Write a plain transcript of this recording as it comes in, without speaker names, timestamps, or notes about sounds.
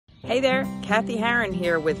Hey there, Kathy Harron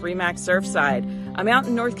here with Remax Surfside. I'm out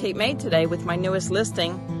in North Cape May today with my newest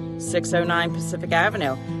listing, 609 Pacific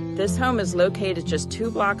Avenue. This home is located just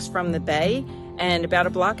 2 blocks from the bay and about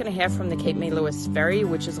 1.5 blocks from the Cape May Lewis Ferry,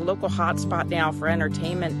 which is a local hotspot now for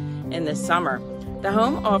entertainment in the summer. The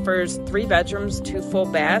home offers 3 bedrooms, 2 full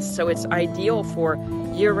baths, so it's ideal for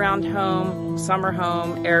year-round home, summer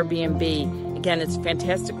home, Airbnb. Again, it's a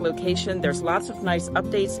fantastic location. There's lots of nice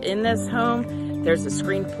updates in this home. There's a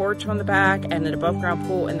screened porch on the back and an above-ground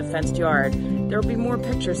pool in the fenced yard. There will be more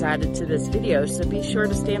pictures added to this video, so be sure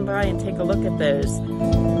to stand by and take a look at those.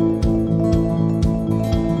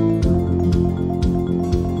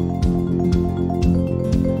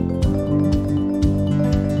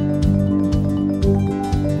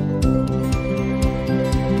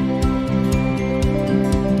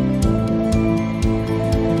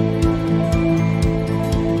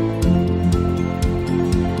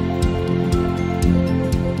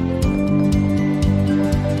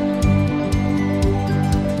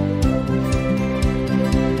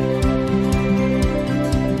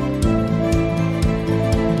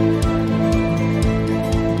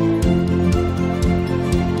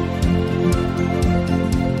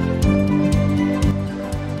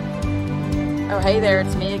 Oh, hey there,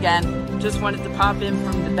 it's me again. Just wanted to pop in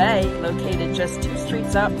from the bay, located just 2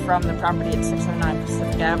 streets up from the property at 609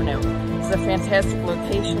 Pacific Avenue. It's a fantastic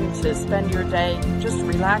location to spend your day just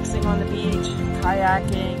relaxing on the beach,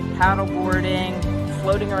 kayaking, paddleboarding,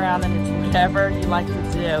 floating around in it, whatever you like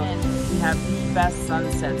to do. And we have the best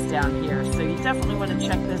sunsets down here, so you definitely want to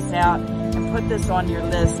check this out and put this on your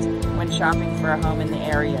list when shopping for a home in the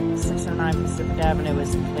area. 609 Pacific Avenue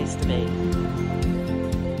is the place to be.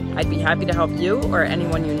 I'd be happy to help you or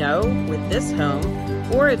anyone you know with this home,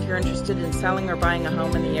 or if you're interested in selling or buying a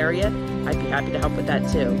home in the area, I'd be happy to help with that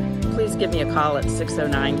too. Please give me a call at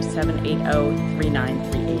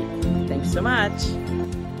 609-780-3938. Thanks so much.